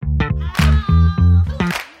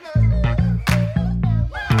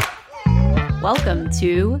welcome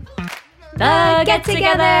to The Get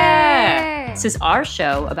Together! This is our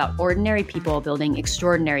show about ordinary people building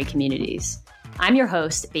extraordinary communities. I'm your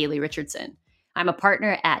host, Bailey Richardson. I'm a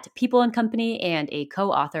partner at People & Company and a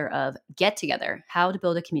co-author of Get Together, How to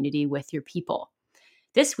Build a Community with Your People.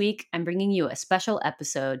 This week, I'm bringing you a special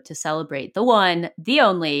episode to celebrate the one, the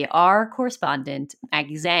only, our correspondent,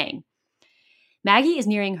 Maggie Zhang. Maggie is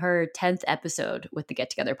nearing her 10th episode with the Get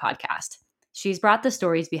Together podcast. She's brought the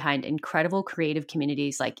stories behind incredible creative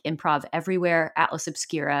communities like Improv Everywhere, Atlas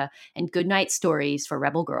Obscura, and Goodnight Stories for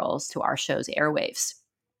Rebel Girls to our show's airwaves.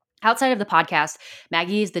 Outside of the podcast,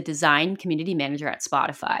 Maggie is the design community manager at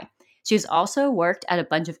Spotify. She has also worked at a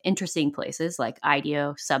bunch of interesting places like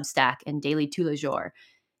IDEO, Substack, and Daily Tous les Jours,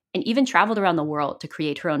 and even traveled around the world to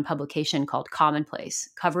create her own publication called Commonplace,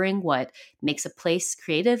 covering what makes a place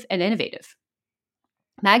creative and innovative.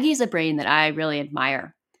 Maggie is a brain that I really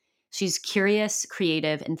admire. She's curious,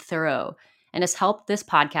 creative, and thorough, and has helped this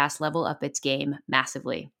podcast level up its game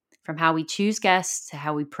massively, from how we choose guests to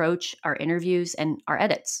how we approach our interviews and our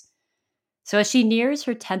edits. So as she nears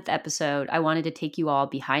her 10th episode, I wanted to take you all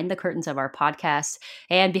behind the curtains of our podcast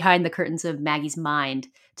and behind the curtains of Maggie's mind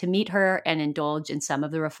to meet her and indulge in some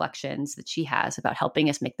of the reflections that she has about helping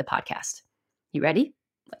us make the podcast. You ready?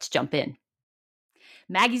 Let's jump in.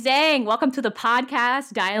 Maggie Zhang, welcome to the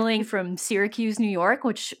podcast, dialing from Syracuse, New York,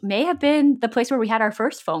 which may have been the place where we had our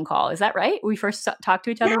first phone call. Is that right? We first talked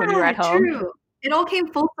to each other when you were at home? True. It all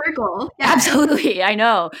came full circle. Yeah. Absolutely. I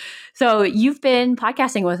know. So you've been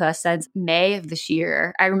podcasting with us since May of this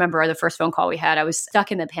year. I remember the first phone call we had. I was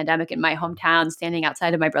stuck in the pandemic in my hometown, standing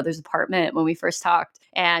outside of my brother's apartment when we first talked.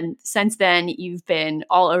 And since then, you've been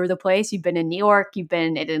all over the place. You've been in New York. You've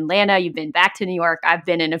been in Atlanta. You've been back to New York. I've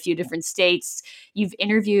been in a few different states. You've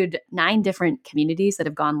interviewed 9 different communities that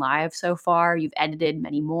have gone live so far. You've edited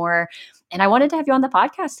many more. And I wanted to have you on the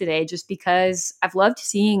podcast today just because I've loved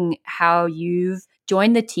seeing how you've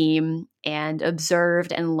joined the team and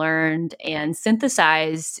observed and learned and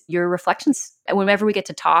synthesized your reflections. And whenever we get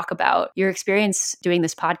to talk about your experience doing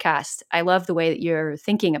this podcast, I love the way that you're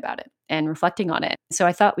thinking about it and reflecting on it. So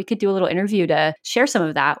I thought we could do a little interview to share some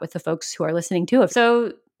of that with the folks who are listening too.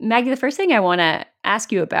 So Maggie, the first thing I want to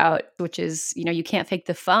ask you about, which is, you can't fake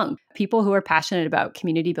the funk. People who are passionate about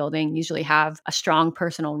community building usually have a strong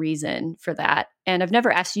personal reason for that. And I've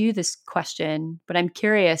never asked you this question, but I'm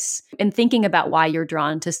curious in thinking about why you're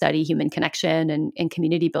drawn to study human connection and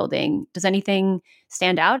community building. Does anything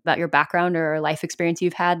stand out about your background or life experience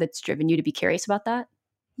you've had that's driven you to be curious about that?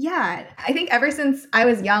 Yeah, I think ever since I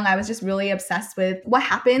was young, I was just really obsessed with what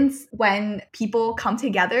happens when people come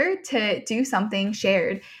together to do something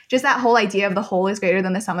shared. Just that whole idea of the whole is greater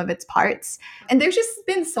than the sum of its parts. And there's just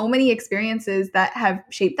been so many experiences that have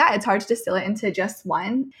shaped that. It's hard to distill it into just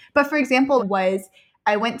one. But for example,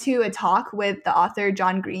 I went to a talk with the author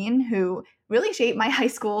John Green, who really shaped my high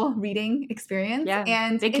school reading experience. Yeah,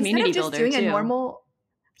 and big instead community of just builder doing too. a normal,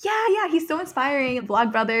 yeah, he's so inspiring.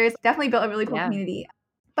 Vlog Brothers definitely built a really cool community.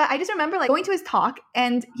 But I just remember going to his talk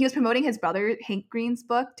and he was promoting his brother Hank Green's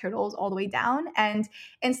book, Turtles All the Way Down. And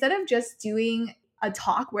instead of just doing a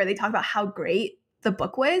talk where they talk about how great the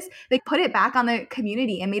book was, they put it back on the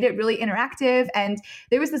community and made it really interactive. And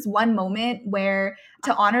there was this one moment where,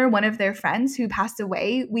 to honor one of their friends who passed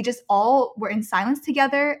away, we just all were in silence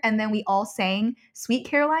together. And then we all sang Sweet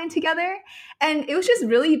Caroline together. And it was just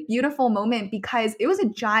really beautiful moment because it was a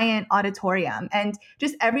giant auditorium and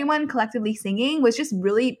just everyone collectively singing was just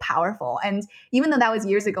really powerful. And even though that was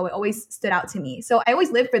years ago, it always stood out to me. So I always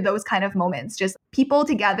live for those kind of moments, just people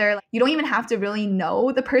together. You don't even have to really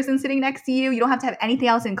know the person sitting next to you. You don't have to have anything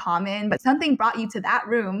else in common, but something brought you to that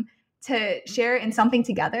room to share in something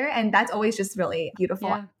together. And that's always just really beautiful.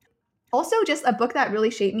 Yeah. Also, just a book that really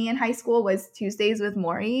shaped me in high school was Tuesdays with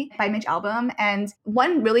Morrie by Mitch Albom. And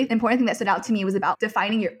one really important thing that stood out to me was about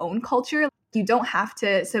defining your own culture. You don't have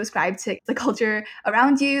to subscribe to the culture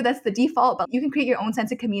around you. That's the default, but you can create your own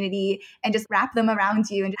sense of community and just wrap them around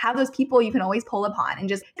you and have those people you can always pull upon and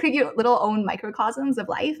just create your little own microcosms of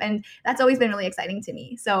life. And that's always been really exciting to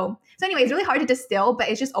me. So anyway, it's really hard to distill, but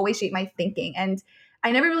it's just always shaped my thinking. And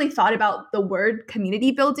I never really thought about the word community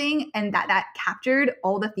building and that captured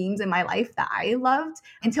all the themes in my life that I loved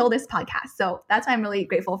until this podcast. So that's why I'm really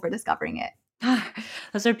grateful for discovering it.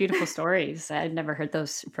 Those are beautiful stories. I'd never heard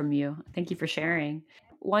those from you. Thank you for sharing.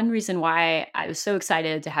 One reason why I was so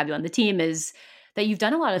excited to have you on the team is that you've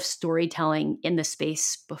done a lot of storytelling in the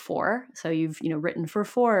space before. So you've, written for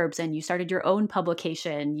Forbes and you started your own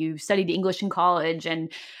publication. You studied English in college.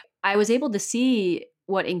 And I was able to see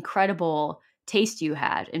what incredible taste you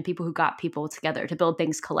had in people who got people together to build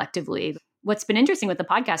things collectively. What's been interesting with the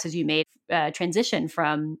podcast is you made a transition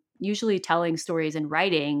from usually telling stories and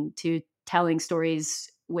writing to telling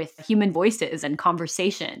stories with human voices and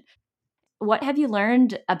conversation. What have you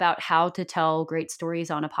learned about how to tell great stories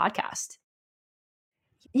on a podcast?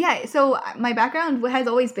 Yeah, so my background has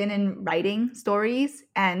always been in writing stories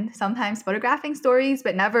and sometimes photographing stories,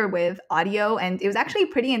 but never with audio. And it was actually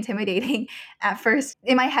pretty intimidating at first.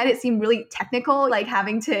 In my head, it seemed really technical, like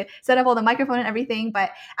having to set up all the microphone and everything.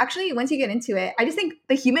 But actually, once you get into it, I just think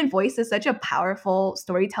the human voice is such a powerful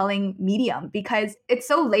storytelling medium because it's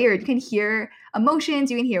so layered. You can hear emotions,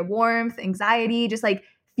 you can hear warmth, anxiety, just like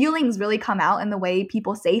feelings really come out in the way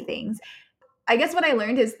people say things. I guess what I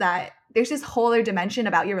learned is that there's this whole other dimension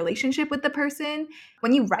about your relationship with the person.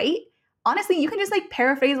 When you write, honestly, you can just like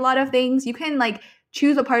paraphrase a lot of things. You can like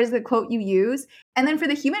choose what part of the quote you use. And then for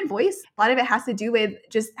the human voice, a lot of it has to do with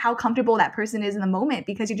just how comfortable that person is in the moment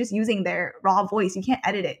because you're just using their raw voice. You can't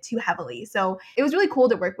edit it too heavily. So it was really cool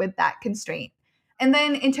to work with that constraint. And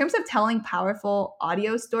then in terms of telling powerful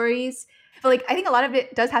audio stories, but like I think a lot of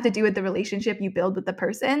it does have to do with the relationship you build with the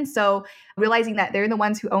person. So realizing that they're the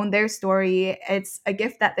ones who own their story, it's a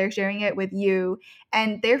gift that they're sharing it with you.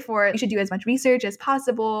 And therefore, you should do as much research as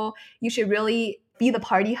possible. You should really be the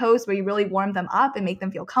party host where you really warm them up and make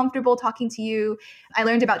them feel comfortable talking to you. I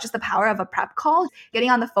learned about just the power of a prep call, getting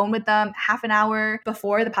on the phone with them half an hour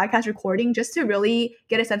before the podcast recording, just to really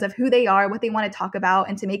get a sense of who they are, what they want to talk about,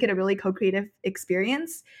 and to make it a really co-creative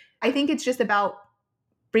experience. I think it's just about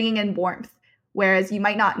bringing in warmth, whereas you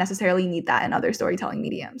might not necessarily need that in other storytelling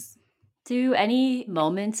mediums. Do any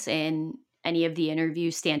moments in any of the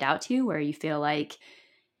interviews stand out to you where you feel like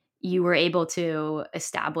you were able to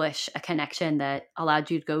establish a connection that allowed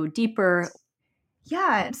you to go deeper?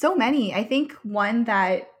 Yeah, so many. I think one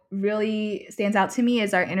that really stands out to me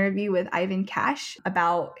is our interview with Ivan Cash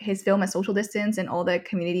about his film A Social Distance and all the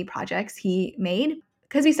community projects he made.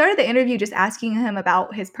 Because we started the interview just asking him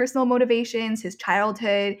about his personal motivations, his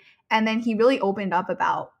childhood, and then he really opened up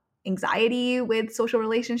about anxiety with social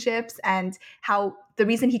relationships and how the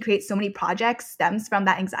reason he creates so many projects stems from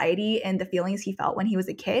that anxiety and the feelings he felt when he was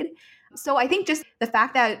a kid. So I think just the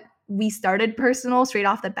fact that we started personal straight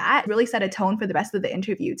off the bat really set a tone for the rest of the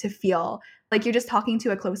interview to feel like you're just talking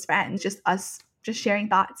to a close friend, just us just sharing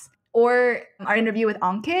thoughts. Or our interview with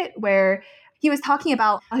Ankit, where he was talking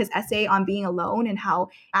about his essay on being alone and how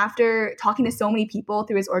after talking to so many people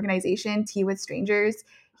through his organization, Tea with Strangers,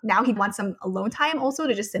 now he wants some alone time also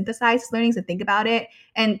to just synthesize his learnings and think about it.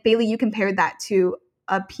 And Bailey, you compared that to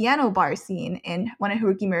a piano bar scene in one of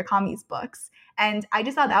Haruki Murakami's books. And I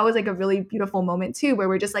just thought that was like a really beautiful moment too, where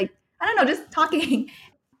we're just like, I don't know, just talking.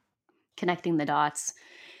 Connecting the dots.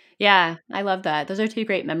 Yeah, I love that. Those are two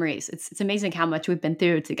great memories. It's amazing how much we've been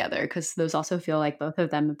through together because those also feel like both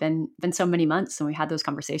of them have been so many months and we had those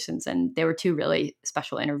conversations and they were two really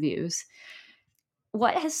special interviews.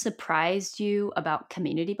 What has surprised you about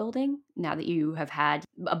community building now that you have had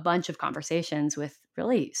a bunch of conversations with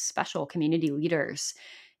really special community leaders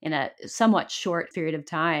in a somewhat short period of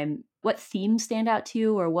time? What themes stand out to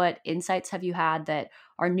you or what insights have you had that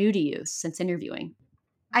are new to you since interviewing?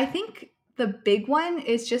 I think the big one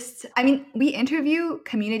is just, I mean, we interview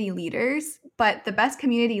community leaders, but the best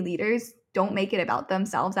community leaders don't make it about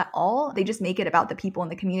themselves at all. They just make it about the people in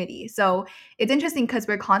the community. So it's interesting because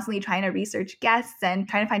we're constantly trying to research guests and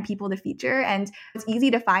trying to find people to feature. And it's easy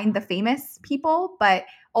to find the famous people, but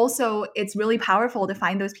also it's really powerful to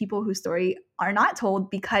find those people whose story are not told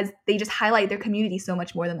because they just highlight their community so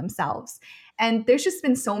much more than themselves. And there's just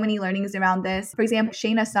been so many learnings around this. For example,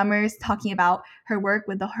 Shayna Summers talking about her work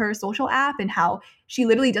with the Her Social app and how she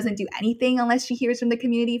literally doesn't do anything unless she hears from the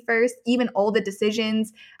community first. Even all the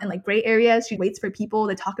decisions and like gray areas, she waits for people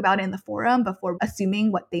to talk about it in the forum before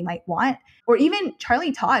assuming what they might want. Or even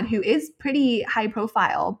Charlie Todd, who is pretty high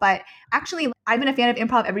profile, but actually I've been a fan of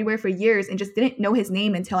Improv Everywhere for years and just didn't know his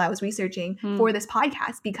name until I was researching for this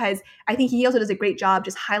podcast because I think he also does a great job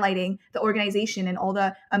just highlighting the organization and all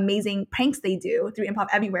the amazing pranks they do through Improv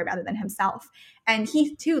Everywhere rather than himself. And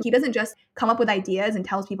he doesn't just come up with ideas and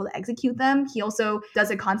tells people to execute them. He also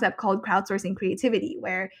does a concept called crowdsourcing creativity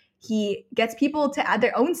where he gets people to add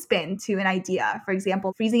their own spin to an idea. For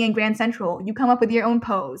example, freezing in Grand Central, you come up with your own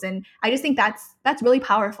pose. And I just think that's really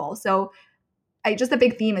powerful. So the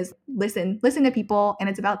big theme is listen to people and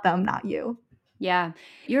it's about them, not you. Yeah.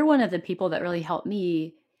 You're one of the people that really helped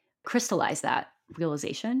me crystallize that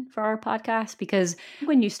realization for our podcast because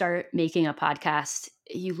when you start making a podcast,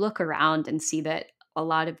 you look around and see that a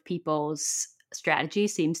lot of people's strategy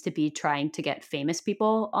seems to be trying to get famous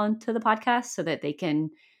people onto the podcast so that they can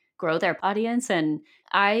grow their audience. And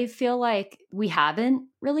I feel like we haven't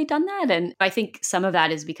really done that. And I think some of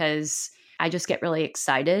that is because I just get really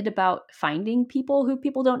excited about finding people who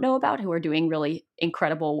people don't know about who are doing really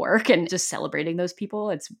incredible work and just celebrating those people.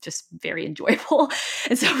 It's just very enjoyable.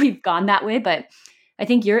 And so we've gone that way. But I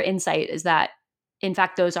think your insight is that, in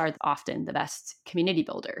fact, those are often the best community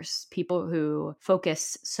builders, people who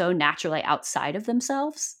focus so naturally outside of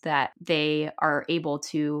themselves that they are able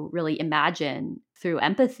to really imagine through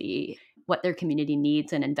empathy what their community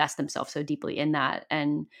needs and invest themselves so deeply in that.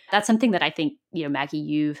 And that's something that I think, Maggie,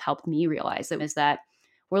 you've helped me realize, is that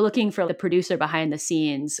we're looking for the producer behind the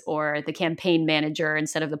scenes or the campaign manager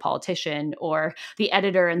instead of the politician or the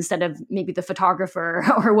editor instead of maybe the photographer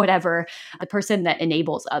or whatever, the person that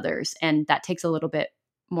enables others. And that takes a little bit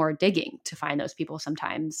more digging to find those people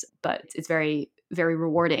sometimes, but it's very, very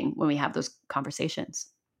rewarding when we have those conversations.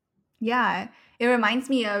 Yeah, it reminds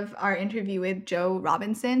me of our interview with Joe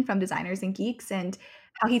Robinson from Designers and Geeks and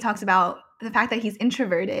how he talks about the fact that he's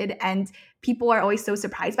introverted, and people are always so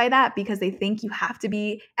surprised by that because they think you have to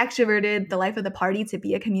be extroverted, the life of the party, to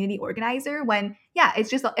be a community organizer, when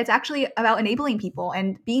it's actually about enabling people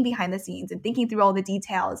and being behind the scenes and thinking through all the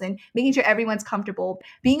details and making sure everyone's comfortable,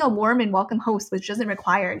 being a warm and welcome host, which doesn't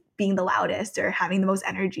require being the loudest or having the most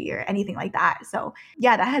energy or anything like that. So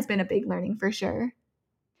yeah, that has been a big learning for sure.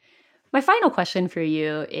 My final question for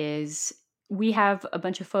you is, we have a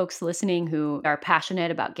bunch of folks listening who are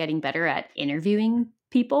passionate about getting better at interviewing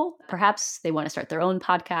people. Perhaps they want to start their own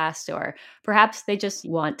podcast, or perhaps they just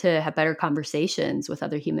want to have better conversations with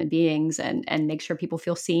other human beings and make sure people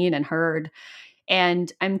feel seen and heard.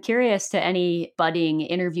 And I'm curious, to any budding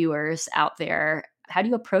interviewers out there, how do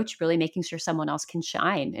you approach really making sure someone else can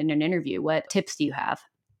shine in an interview? What tips do you have?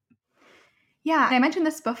 Yeah, and I mentioned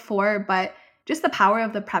this before, but just the power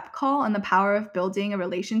of the prep call and the power of building a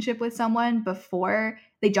relationship with someone before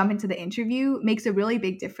they jump into the interview makes a really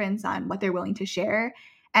big difference on what they're willing to share.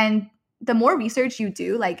 And the more research you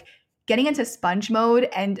do, like getting into sponge mode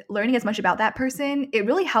and learning as much about that person, it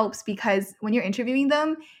really helps, because when you're interviewing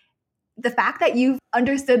them, the fact that you've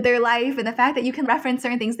understood their life and the fact that you can reference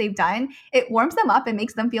certain things they've done, it warms them up and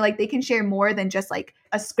makes them feel like they can share more than just like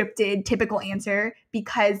a scripted, typical answer,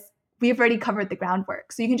 because we've already covered the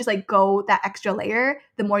groundwork. So you can just like go that extra layer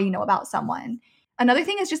the more you know about someone. Another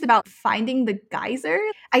thing is just about finding the geyser.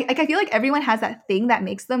 I feel like everyone has that thing that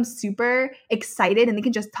makes them super excited and they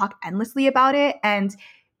can just talk endlessly about it. And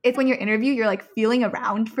if when you're interview, you're like feeling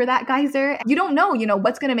around for that geyser, you don't know,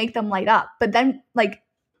 what's going to make them light up. But then like,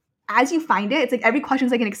 as you find it, it's like every question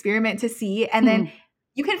is like an experiment to see. And then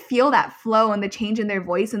you can feel that flow and the change in their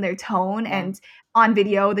voice and their tone, and on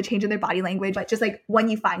video, the change in their body language. But just like when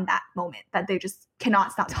you find that moment that they just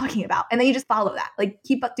cannot stop talking about, and then you just follow that, like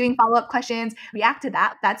keep doing follow-up questions, react to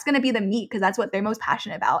that. That's going to be the meat, because that's what they're most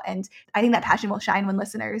passionate about. And I think that passion will shine when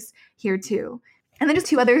listeners hear too. And then just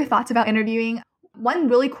two other thoughts about interviewing. One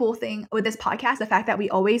really cool thing with this podcast, the fact that we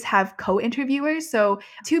always have co-interviewers, so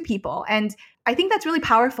two people. And I think that's really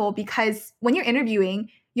powerful, because when you're interviewing,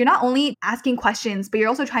 you're not only asking questions, but you're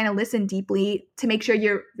also trying to listen deeply to make sure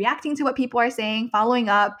you're reacting to what people are saying, following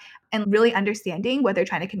up, and really understanding what they're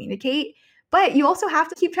trying to communicate. But you also have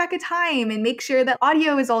to keep track of time and make sure that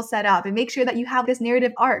audio is all set up and make sure that you have this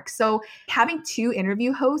narrative arc. So having two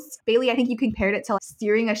interview hosts, Bailey, I think you compared it to like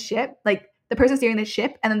steering a ship, like the person steering the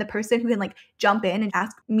ship and then the person who can like jump in and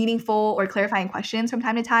ask meaningful or clarifying questions from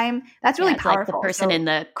time to time. That's really powerful. Like the person in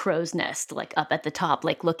the crow's nest, like up at the top,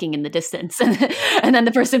 like looking in the distance, and then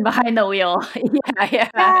the person behind the wheel.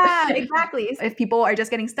 Yeah, exactly. If people are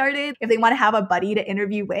just getting started, if they want to have a buddy to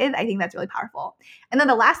interview with, I think that's really powerful. And then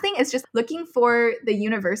the last thing is just looking for the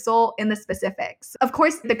universal in the specifics. Of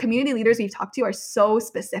course, the community leaders we've talked to are so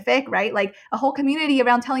specific, right? Like a whole community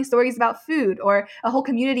around telling stories about food, or a whole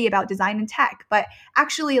community about design and tech. But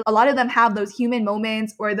actually, a lot of them have those human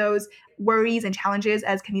moments or those worries and challenges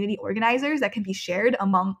as community organizers that can be shared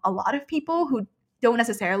among a lot of people who don't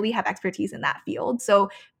necessarily have expertise in that field. So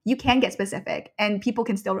you can get specific and people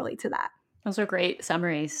can still relate to that. Those are great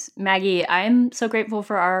summaries. Maggie, I'm so grateful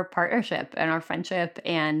for our partnership and our friendship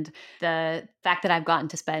and the fact that I've gotten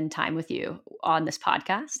to spend time with you on this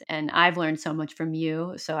podcast. And I've learned so much from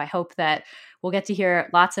you. So I hope that we'll get to hear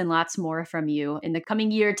lots and lots more from you in the coming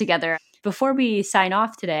year together. Before we sign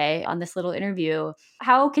off today on this little interview,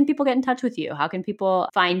 how can people get in touch with you? How can people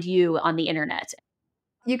find you on the internet?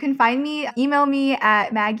 You can find me, email me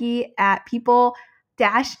at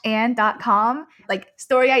maggie@people-and.com. Like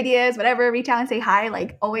story ideas, whatever, reach out and say hi,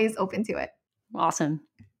 like always open to it. Awesome.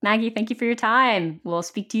 Maggie, thank you for your time. We'll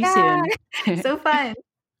speak to you soon. So fun.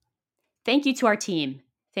 Thank you to our team.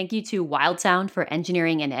 Thank you to Wild Sound for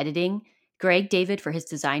engineering and editing, Greg David for his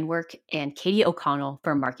design work, and Katie O'Connell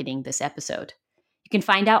for marketing this episode. You You can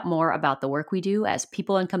find out more about the work we do as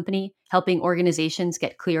People and Company, helping organizations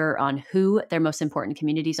get clearer on who their most important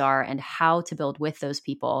communities are and how to build with those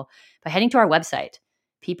people by heading to our website,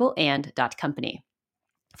 peopleand.company.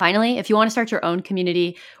 Finally, if you want to start your own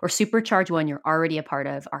community or supercharge one you're already a part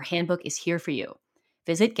of, our handbook is here for you.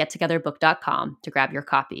 Visit gettogetherbook.com to grab your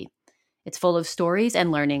copy. It's full of stories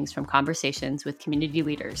and learnings from conversations with community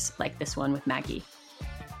leaders like this one with Maggie.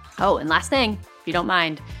 Oh, and last thing, if you don't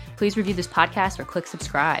mind, please review this podcast or click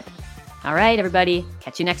subscribe. All right, everybody,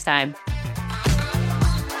 catch you next time.